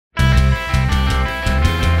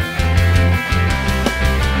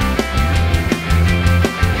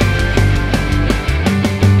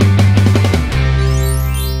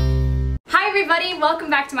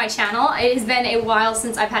my channel. It has been a while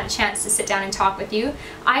since I've had a chance to sit down and talk with you.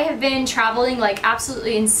 I have been traveling like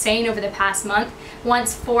absolutely insane over the past month.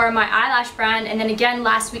 Once for my eyelash brand and then again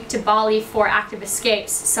last week to Bali for Active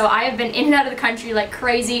Escapes. So I have been in and out of the country like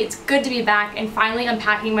crazy. It's good to be back and finally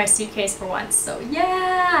unpacking my suitcase for once. So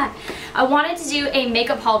yeah! I wanted to do a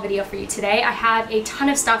makeup haul video for you today. I have a ton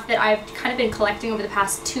of stuff that I've kind of been collecting over the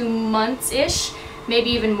past 2 months-ish.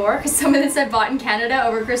 Maybe even more, because some of this I bought in Canada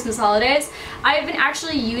over Christmas holidays. I've been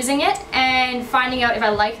actually using it and finding out if I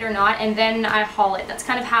like it or not, and then I haul it. That's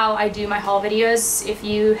kind of how I do my haul videos. If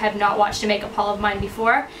you have not watched a makeup haul of mine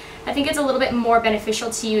before, I think it's a little bit more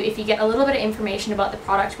beneficial to you if you get a little bit of information about the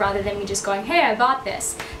product rather than me just going, hey, I bought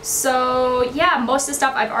this. So yeah, most of the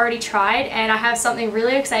stuff I've already tried, and I have something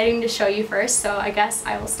really exciting to show you first, so I guess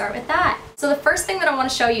I will start with that. So the first thing that I want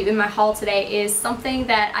to show you in my haul today is something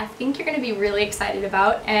that I think you're going to be really excited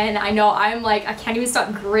about, and I know I'm like, I can't even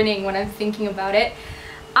stop grinning when I'm thinking about it.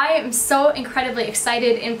 I am so incredibly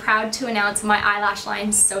excited and proud to announce my eyelash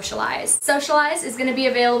line, Socialize. Socialize is going to be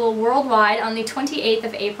available worldwide on the 28th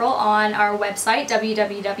of April on our website,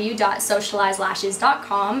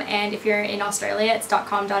 www.socializelashes.com, and if you're in Australia, it's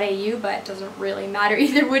 .com.au, but it doesn't really matter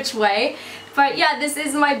either which way. But yeah, this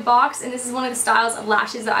is my box, and this is one of the styles of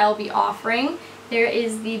lashes that I'll be offering. There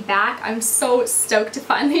is the back. I'm so stoked to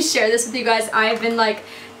finally share this with you guys. I've been like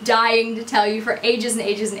dying to tell you for ages and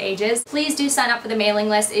ages and ages. Please do sign up for the mailing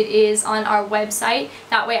list. It is on our website.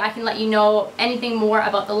 That way I can let you know anything more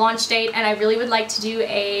about the launch date, and I really would like to do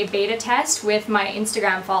a beta test with my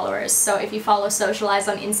Instagram followers. So if you follow Socialize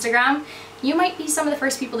on Instagram, you might be some of the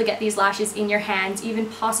first people to get these lashes in your hands, even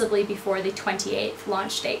possibly before the 28th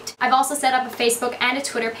launch date. I've also set up a Facebook and a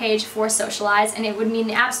Twitter page for Socialize, and it would mean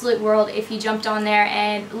the absolute world if you jumped on there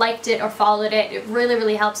and liked it or followed it. It really,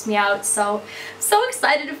 really helps me out. So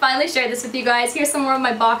excited to finally share this with you guys. Here's some more of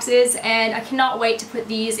my boxes, and I cannot wait to put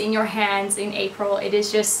these in your hands in April. It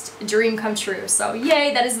is just a dream come true. So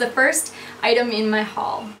yay, that is the first item in my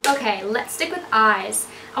haul. Okay, let's stick with eyes.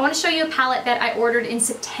 I want to show you a palette that I ordered in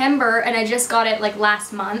September, and I just got it like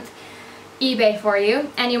last month. eBay for you.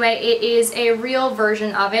 Anyway, it is a real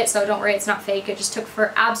version of it, so don't worry, it's not fake. It just took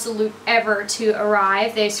for absolute ever to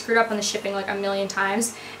arrive. They screwed up on the shipping like a million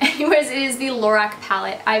times. Anyways, it is the Lorac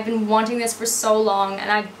palette. I've been wanting this for so long, and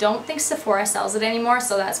I don't think Sephora sells it anymore,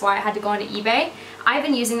 so that's why I had to go onto eBay. I've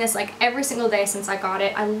been using this like every single day since I got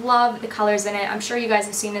it. I love the colors in it. I'm sure you guys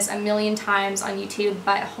have seen this a million times on YouTube,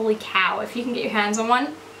 but holy cow, if you can get your hands on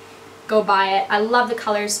one, go buy it. I love the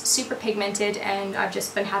colors, super pigmented, and I've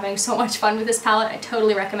just been having so much fun with this palette. I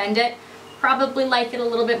totally recommend it. Probably like it a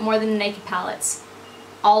little bit more than the Naked palettes.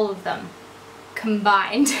 All of them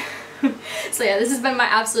combined. So yeah, this has been my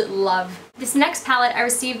absolute love. This next palette I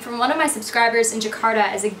received from one of my subscribers in Jakarta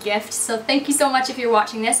as a gift, so thank you so much if you're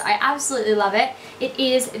watching this. I absolutely love it. It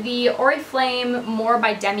is the Oriflame More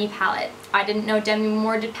by Demi palette. I didn't know Demi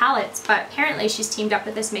Moore did palettes, but apparently she's teamed up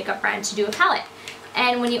with this makeup brand to do a palette.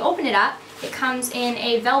 And when you open it up, it comes in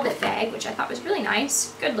a velvet bag, which I thought was really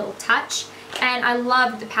nice. Good little touch. And I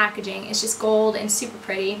love the packaging. It's just gold and super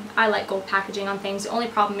pretty. I like gold packaging on things. The only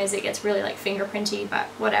problem is it gets really like fingerprinty, but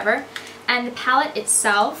whatever. And the palette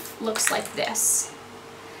itself looks like this.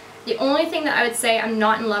 The only thing that I would say I'm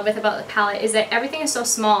not in love with about the palette is that everything is so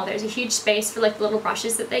small. There's a huge space for like the little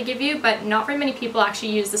brushes that they give you, but not very many people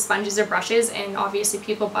actually use the sponges or brushes, and obviously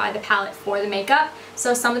people buy the palette for the makeup.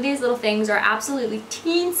 So some of these little things are absolutely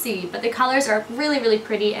teensy, but the colors are really, really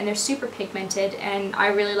pretty, and they're super pigmented, and I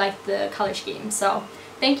really like the color scheme. So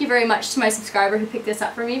thank you very much to my subscriber who picked this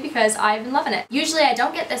up for me, because I've been loving it. Usually I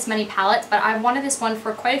don't get this many palettes, but I've wanted this one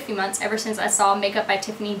for quite a few months, ever since I saw Makeup by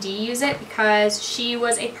Tiffany D use it, because she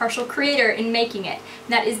was a partial creator in making it.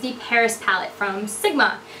 And that is the Paris palette from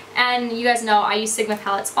Sigma. And you guys know I use Sigma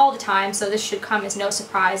palettes all the time, so this should come as no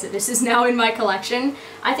surprise that this is now in my collection.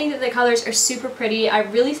 I think that the colors are super pretty. I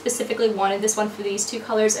really specifically wanted this one for these two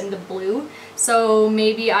colors and the blue, so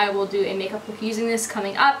maybe I will do a makeup look using this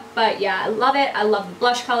coming up. But yeah, I love it. I love the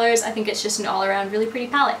blush colors. I think it's just an all-around really pretty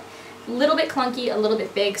palette. A little bit clunky, a little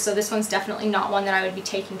bit big, so this one's definitely not one that I would be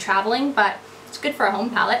taking traveling, but it's good for a home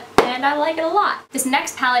palette, and I like it a lot. This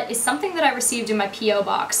next palette is something that I received in my P.O.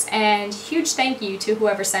 box, and huge thank you to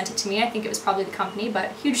whoever sent it to me. I think it was probably the company,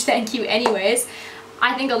 but huge thank you anyways.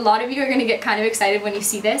 I think a lot of you are going to get kind of excited when you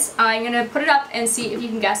see this. I'm going to put it up and see if you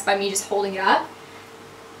can guess by me just holding it up.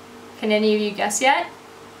 Can any of you guess yet?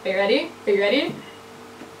 Are you ready? Are you ready?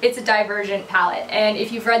 It's a Divergent palette, and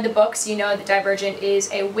if you've read the books, you know that Divergent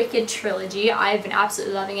is a wicked trilogy. I've been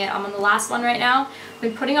absolutely loving it. I'm on the last one right now. I've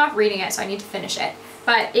been putting off reading it, so I need to finish it.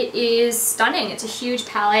 But it is stunning. It's a huge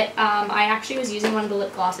palette. I actually was using one of the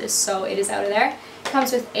lip glosses, so it is out of there.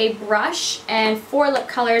 comes with a brush and 4 lip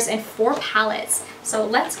colors and 4 palettes. So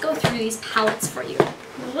let's go through these palettes for you.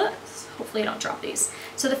 Whoops. Hopefully I don't drop these.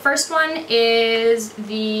 So the first one is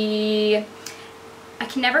the, I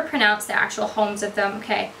can never pronounce the actual homes of them.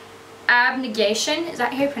 Okay, Abnegation, is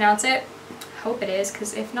that how you pronounce it? I hope it is,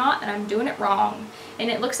 because if not, then I'm doing it wrong.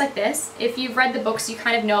 And it looks like this. If you've read the books, you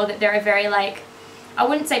kind of know that they're a very, like, I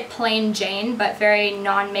wouldn't say plain Jane, but very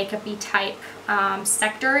non-makeup-y type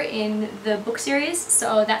sector in the book series.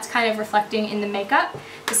 So that's kind of reflecting in the makeup.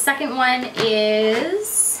 The second one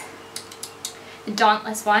is the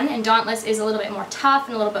Dauntless one, and Dauntless is a little bit more tough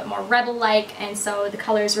and a little bit more rebel-like, and so the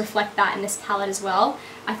colors reflect that in this palette as well.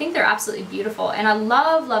 I think they're absolutely beautiful, and I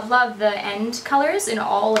love, love, love the end colors in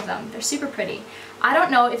all of them. They're super pretty. I don't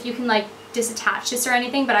know if you can like disattach this or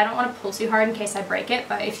anything, but I don't want to pull too hard in case I break it,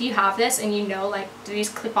 but if you have this and you know, like, do these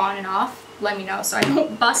clip on and off, let me know so I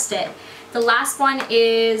don't bust it. The last one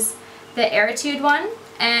is the Aritude one,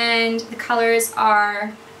 and the colors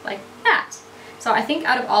are like that. So I think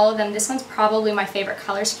out of all of them, this one's probably my favorite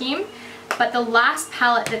color scheme. But the last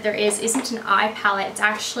palette that there is isn't an eye palette, it's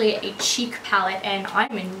actually a cheek palette, and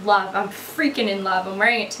I'm in love. I'm freaking in love. I'm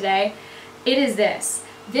wearing it today. It is this.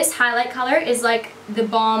 This highlight color is like the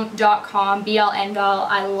bomb.com be all end all.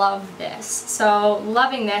 I love this. So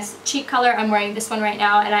loving this. Cheek color, I'm wearing this one right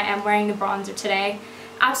now, and I am wearing the bronzer today.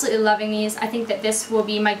 Absolutely loving these. I think that this will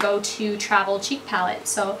be my go-to travel cheek palette.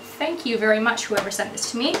 So thank you very much, whoever sent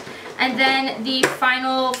this to me. And then the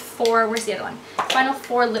final 4, where's the other one? Final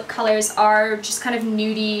 4 lip colors are just kind of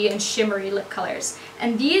nudie and shimmery lip colors.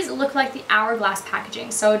 And these look like the Hourglass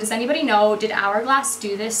packaging. So does anybody know, did Hourglass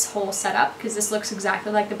do this whole setup? Because this looks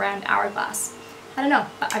exactly like the brand Hourglass. I don't know,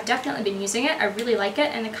 but I've definitely been using it. I really like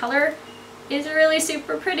it, and the color is really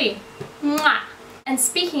super pretty. Mwah! And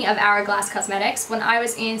speaking of Hourglass Cosmetics, when I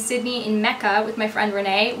was in Sydney in Mecca with my friend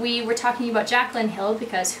Renee, we were talking about Jaclyn Hill,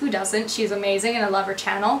 because who doesn't? She's amazing and I love her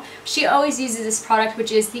channel. She always uses this product,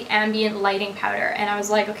 which is the ambient lighting powder, and I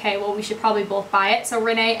was like, okay, well, we should probably both buy it. So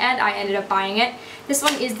Renee and I ended up buying it. This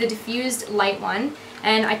one is the diffused light one,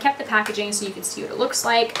 and I kept the packaging so you can see what it looks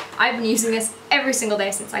like. I've been using this every single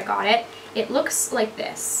day since I got it. It looks like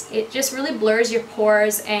this. It just really blurs your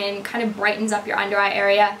pores and kind of brightens up your under eye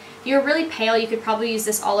area. If you're really pale, you could probably use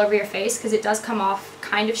this all over your face because it does come off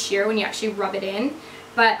kind of sheer when you actually rub it in.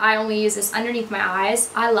 But I only use this underneath my eyes.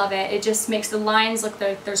 I love it. It just makes the lines look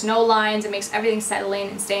like there's no lines. It makes everything settle in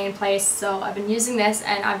and stay in place. So I've been using this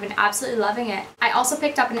and I've been absolutely loving it. I also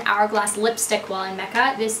picked up an Hourglass lipstick while in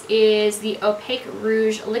Mecca. This is the Opaque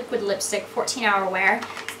Rouge Liquid Lipstick 14-hour wear.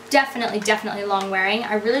 Definitely long wearing.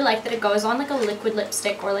 I really like that it goes on like a liquid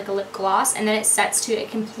lipstick or like a lip gloss, and then it sets to a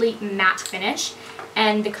complete matte finish,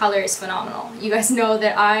 and the color is phenomenal. You guys know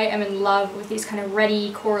that I am in love with these kind of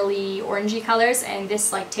reddy, corally, orangey colors, and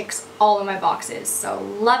this like ticks all of my boxes, so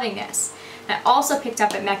loving this. I also picked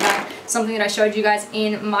up at Mecca something that I showed you guys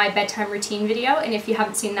in my bedtime routine video, and if you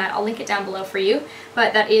haven't seen that, I'll link it down below for you,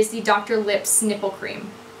 but that is the Dr. Lips Nipple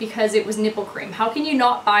Cream. Because it was nipple cream. How can you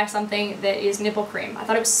not buy something that is nipple cream? I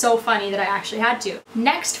thought it was so funny that I actually had to.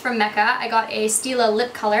 Next from Mecca, I got a Stila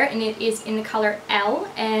lip color, and it is in the color L,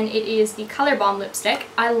 and it is the Color Balm lipstick.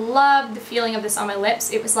 I love the feeling of this on my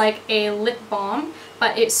lips. It was like a lip balm,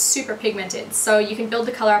 but it's super pigmented. So you can build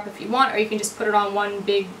the color up if you want, or you can just put it on one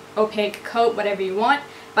big opaque coat, whatever you want.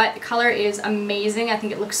 But the color is amazing. I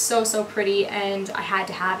think it looks so pretty, and I had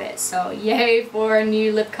to have it. So yay for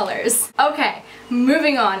new lip colors. Okay,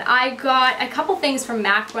 moving on. I got a couple things from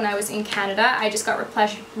MAC when I was in Canada. I just got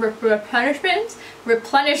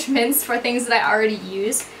replenishments for things that I already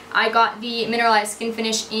use. I got the Mineralized Skin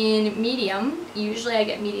Finish in medium. Usually I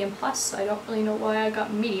get medium plus, so I don't really know why I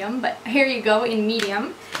got medium, but here you go in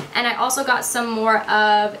medium. And I also got some more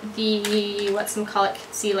of the, whatchamacallit,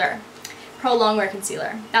 concealer. Pro Longwear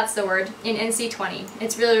Concealer. That's the word. In NC20.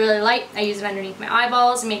 It's really light. I use it underneath my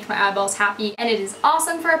eyeballs. It makes my eyeballs happy, and it is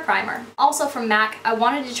awesome for a primer. Also from MAC, I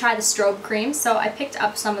wanted to try the strobe cream, so I picked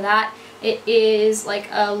up some of that. It is like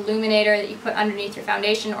a illuminator that you put underneath your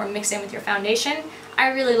foundation or mix in with your foundation. I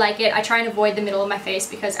really like it. I try and avoid the middle of my face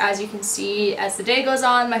because, as you can see, as the day goes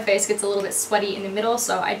on, my face gets a little bit sweaty in the middle,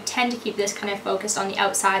 so I tend to keep this kind of focused on the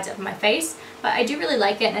outsides of my face. But I do really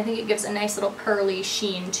like it, and I think it gives a nice little pearly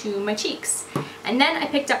sheen to my cheeks. And then I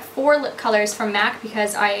picked up 4 lip colors from MAC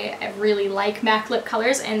because I really like MAC lip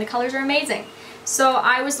colors, and the colors are amazing. So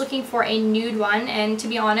I was looking for a nude one, and to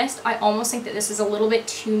be honest, I almost think that this is a little bit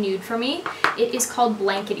too nude for me. It is called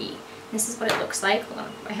Blankety. This is what it looks like. Hold on,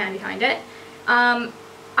 I'll put my hand behind it.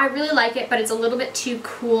 I really like it, but it's a little bit too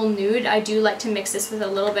cool nude. I do like to mix this with a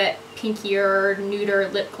little bit pinkier,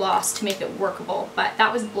 nuder lip gloss to make it workable. But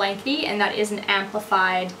that was Blankety, and that is an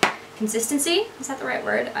amplified consistency. Is that the right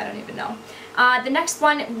word? I don't even know. The next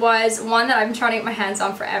one was one that I've been trying to get my hands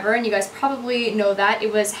on forever, and you guys probably know that.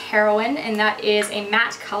 It was Heroin, and that is a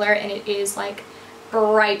matte color, and it is like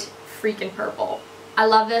bright freaking purple. I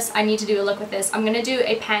love this. I need to do a look with this. I'm going to do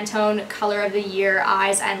a Pantone color of the year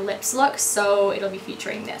eyes and lips look, so it'll be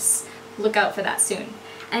featuring this. Look out for that soon.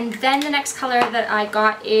 And then the next color that I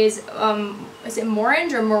got is it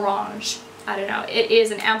Morange or Morange? I don't know. It is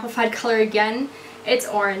an amplified color again. It's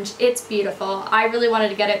orange. It's beautiful. I really wanted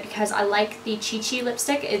to get it because I like the Chi Chi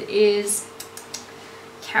lipstick. It is,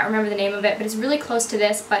 can't remember the name of it, but it's really close to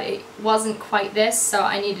this, but it wasn't quite this, so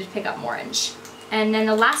I needed to pick up Morange. And then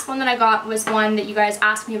the last one that I got was one that you guys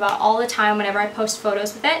ask me about all the time whenever I post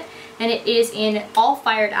photos with it, and it is in All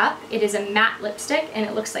Fired Up. It is a matte lipstick, and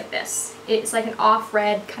it looks like this. It's like an off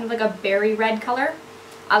red, kind of like a berry red color.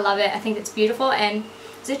 I love it. I think it's beautiful, and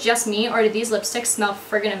is it just me, or do these lipsticks smell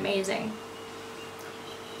friggin' amazing?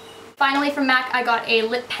 Finally from MAC, I got a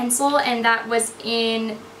lip pencil, and that was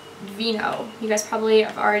in Vino. You guys probably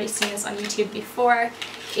have already seen this on YouTube before.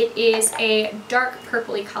 It is a dark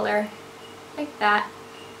purpley color, like that.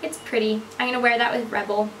 It's pretty. I'm gonna wear that with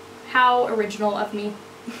Rebel. How original of me.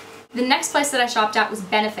 The next place that I shopped at was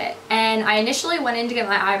Benefit, and I initially went in to get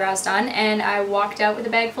my eyebrows done, and I walked out with a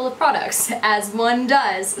bag full of products, as one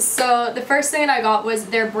does. So the first thing that I got was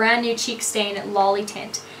their brand new cheek stain Lolly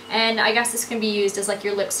Tint. And I guess this can be used as like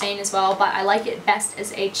your lip stain as well, but I like it best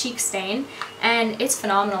as a cheek stain, and it's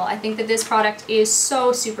phenomenal. I think that this product is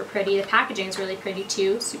so super pretty. The packaging is really pretty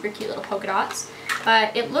too, super cute little polka dots.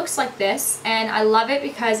 But it looks like this, and I love it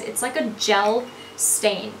because it's like a gel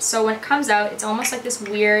stain. So when it comes out, it's almost like this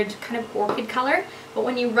weird kind of orchid color, but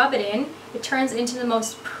when you rub it in, it turns into the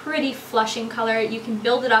most pretty flushing color. You can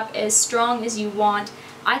build it up as strong as you want.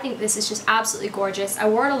 I think this is just absolutely gorgeous. I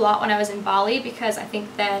wore it a lot when I was in Bali because I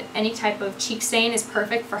think that any type of cheek stain is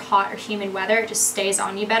perfect for hot or humid weather. It just stays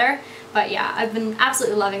on you better. But yeah, I've been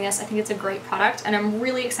absolutely loving this. I think it's a great product, and I'm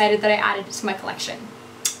really excited that I added it to my collection.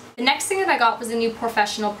 The next thing that I got was a new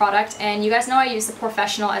Professional product, and you guys know I use the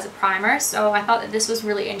Professional as a primer, so I thought that this was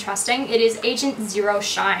really interesting. It is Agent Zero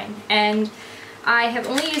Shine, and I have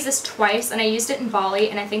only used this twice, and I used it in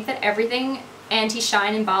Bali, and I think that everything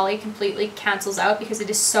anti-shine in Bali completely cancels out because it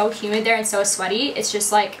is so humid there and so sweaty. It's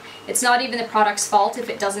just like, it's not even the product's fault if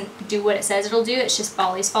it doesn't do what it says it'll do. It's just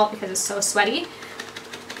Bali's fault because it's so sweaty.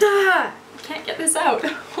 Ah, I can't get this out.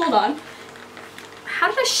 Hold on. How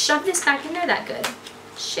did I shove this back in there that good?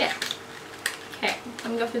 Shit. Okay,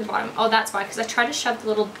 let me go through the bottom. Oh, that's why, because I tried to shove the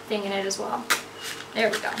little thing in it as well. There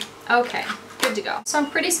we go. Okay, good to go. So I'm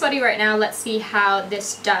pretty sweaty right now. Let's see how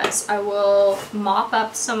this does. I will mop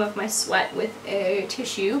up some of my sweat with a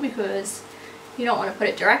tissue because you don't want to put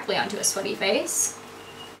it directly onto a sweaty face.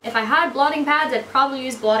 If I had blotting pads, I'd probably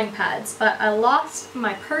use blotting pads, but I lost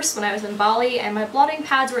my purse when I was in Bali, and my blotting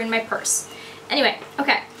pads were in my purse. Anyway,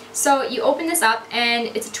 okay. So you open this up, and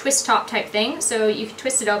it's a twist top type thing, so you can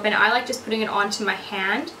twist it open. I like just putting it onto my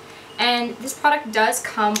hand, and this product does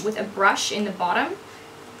come with a brush in the bottom.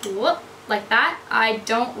 Whoop, like that. I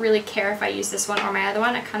don't really care if I use this one or my other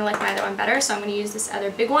one. I kind of like my other one better, so I'm going to use this other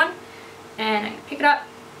big one, and I'm going to pick it up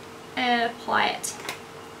and apply it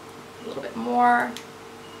a little bit more.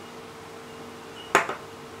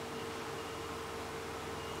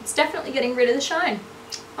 It's definitely getting rid of the shine.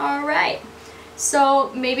 Alright.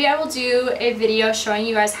 So maybe I will do a video showing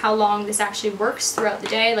you guys how long this actually works throughout the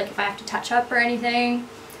day, like if I have to touch up or anything.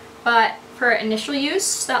 But for initial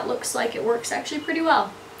use, that looks like it works actually pretty well.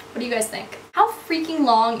 What do you guys think? How freaking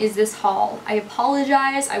long is this haul? I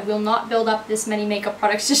apologize. I will not build up this many makeup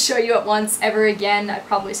products to show you at once ever again. I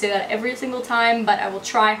probably say that every single time, but I will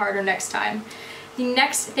try harder next time. The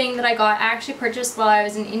next thing that I got, I actually purchased while I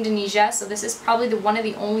was in Indonesia, so this is probably one of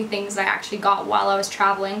the only things that I actually got while I was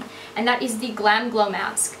traveling, and that is the Glam Glow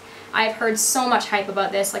Mask. I've heard so much hype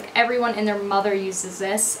about this, like everyone and their mother uses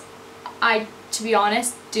this. I, to be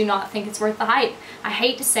honest, do not think it's worth the hype. I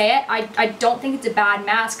hate to say it, I don't think it's a bad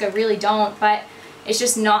mask, I really don't, but it's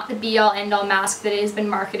just not the be-all end-all mask that it has been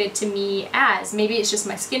marketed to me as. Maybe it's just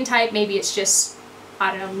my skin type, maybe it's just,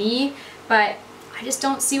 I don't know, me, but I just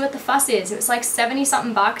don't see what the fuss is. It was like 70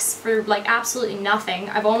 something bucks for like absolutely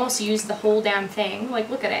nothing. I've almost used the whole damn thing. Like,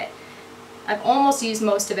 look at it. I've almost used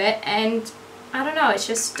most of it, and I don't know, it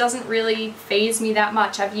just doesn't really faze me that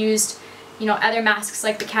much. I've used, you know, other masks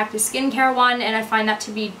like the Cactus Skincare one, and I find that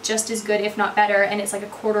to be just as good, if not better, and it's like a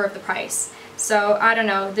quarter of the price. So I don't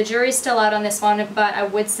know, the jury's still out on this one, but I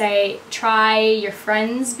would say try your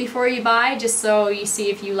friends before you buy, just so you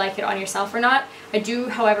see if you like it on yourself or not. I do,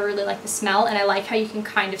 however, really like the smell, and I like how you can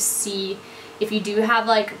kind of see if you do have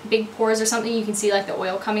like big pores or something, you can see like the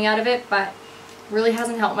oil coming out of it, but really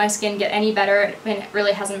hasn't helped my skin get any better, and it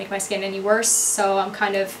really hasn't made my skin any worse, so I'm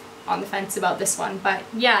kind of on the fence about this one. But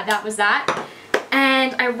yeah, that was that.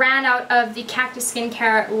 And I ran out of the Cactus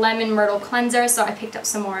Skincare Lemon Myrtle Cleanser, so I picked up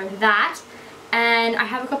some more of that. And I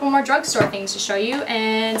have a couple more drugstore things to show you,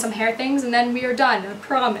 and some hair things, and then we are done, I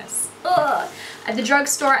promise. Ugh. At the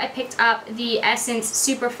drugstore, I picked up the Essence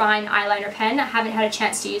Superfine Eyeliner Pen. I haven't had a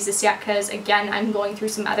chance to use this yet because, again, I'm going through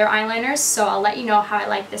some other eyeliners, so I'll let you know how I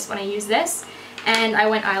like this when I use this. And I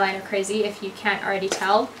went eyeliner crazy, if you can't already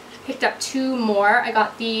tell. Picked up two more. I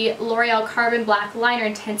got the L'Oreal Carbon Black Liner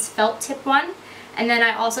Intense Felt Tip one, and then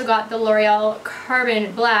I also got the L'Oreal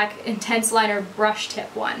Carbon Black Intense Liner Brush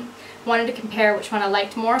Tip one. Wanted to compare which one I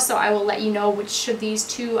liked more, so I will let you know which of these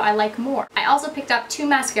two I like more. I also picked up two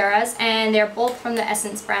mascaras, and they're both from the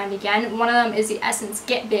Essence brand again. One of them is the Essence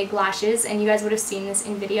Get Big Lashes, and you guys would have seen this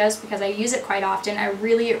in videos because I use it quite often. I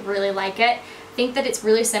really, really like it. I think that it's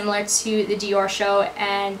really similar to the Dior Show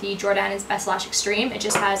and the Jordana's Best Lash Extreme. It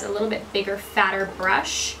just has a little bit bigger, fatter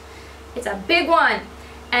brush. It's a big one!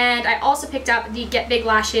 And I also picked up the Get Big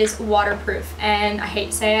Lashes Waterproof, and I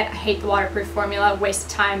hate to say it, I hate the waterproof formula, waste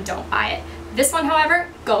of time, don't buy it. This one, however,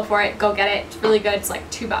 go for it, go get it, it's really good, it's like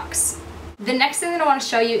 $2. The next thing that I want to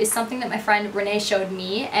show you is something that my friend Renee showed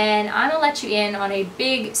me, and I'm going to let you in on a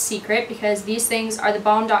big secret because these things are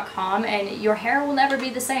thebomb.com and your hair will never be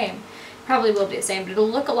the same. Probably will be the same, but it'll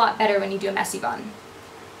look a lot better when you do a messy bun.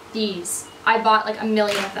 These. I bought like a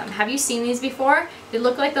million of them. Have you seen these before? They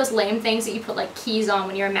look like those lame things that you put like keys on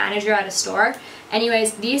when you're a manager at a store.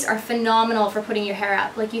 Anyways, these are phenomenal for putting your hair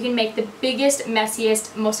up. Like you can make the biggest,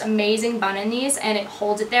 messiest, most amazing bun in these and it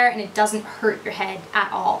holds it there and it doesn't hurt your head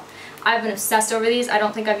at all. I've been obsessed over these. I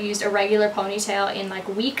don't think I've used a regular ponytail in like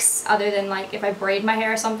weeks other than like if I braid my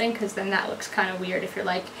hair or something, because then that looks kind of weird if you're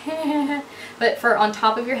like but for on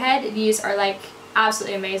top of your head, these are like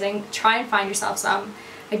absolutely amazing. Try and find yourself some.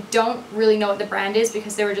 I don't really know what the brand is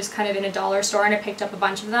because they were just kind of in a dollar store and I picked up a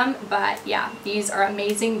bunch of them, but yeah, these are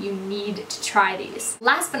amazing. You need to try these.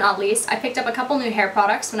 Last but not least, I picked up a couple new hair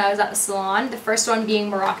products when I was at the salon. The first one being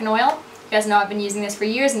Moroccan oil. You guys know I've been using this for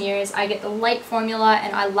years and years. I get the light formula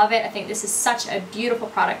and I love it. I think this is such a beautiful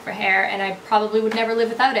product for hair and I probably would never live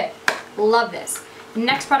without it. Love this. The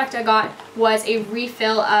next product I got was a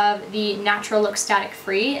refill of the Natural Look Static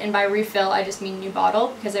Free, and by refill I just mean new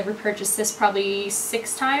bottle because I've repurchased this probably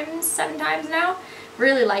 6 times, 7 times now.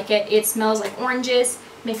 Really like it. It smells like oranges,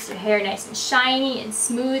 makes your hair nice and shiny and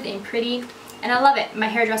smooth and pretty, and I love it. My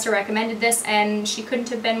hairdresser recommended this and she couldn't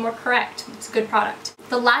have been more correct. It's a good product.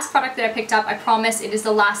 The last product that I picked up, I promise it is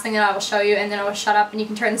the last thing that I will show you and then I will shut up and you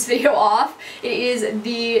can turn this video off. It is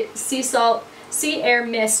the Sea Air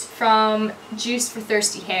Mist from Juice for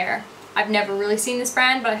Thirsty Hair. I've never really seen this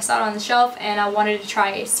brand, but I saw it on the shelf and I wanted to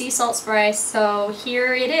try a sea salt spray, so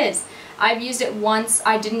here it is. I've used it once.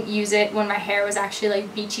 I didn't use it when my hair was actually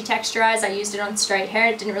like beachy texturized. I used it on straight hair.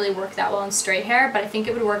 It didn't really work that well on straight hair, but I think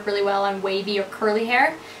it would work really well on wavy or curly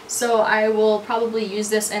hair. So I will probably use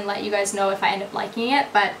this and let you guys know if I end up liking it.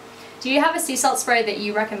 But do you have a sea salt spray that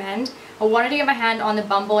you recommend? I wanted to get my hand on the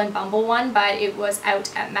Bumble and Bumble one, but it was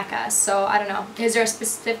out at Mecca, so I don't know. Is there a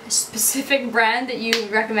specific brand that you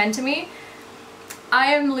recommend to me?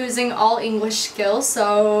 I am losing all English skills,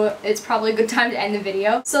 so it's probably a good time to end the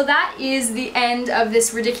video. So that is the end of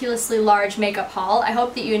this ridiculously large makeup haul. I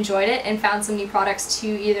hope that you enjoyed it and found some new products to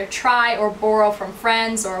either try or borrow from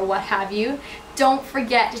friends or what have you. Don't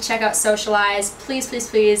forget to check out Socialize. Please, please,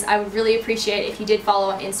 please. I would really appreciate it if you did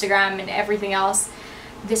follow on Instagram and everything else.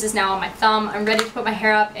 This is now on my thumb. I'm ready to put my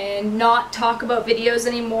hair up and not talk about videos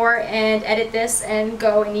anymore and edit this and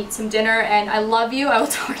go and eat some dinner. And I love you. I will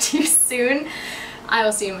talk to you soon. I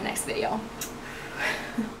will see you in my next video.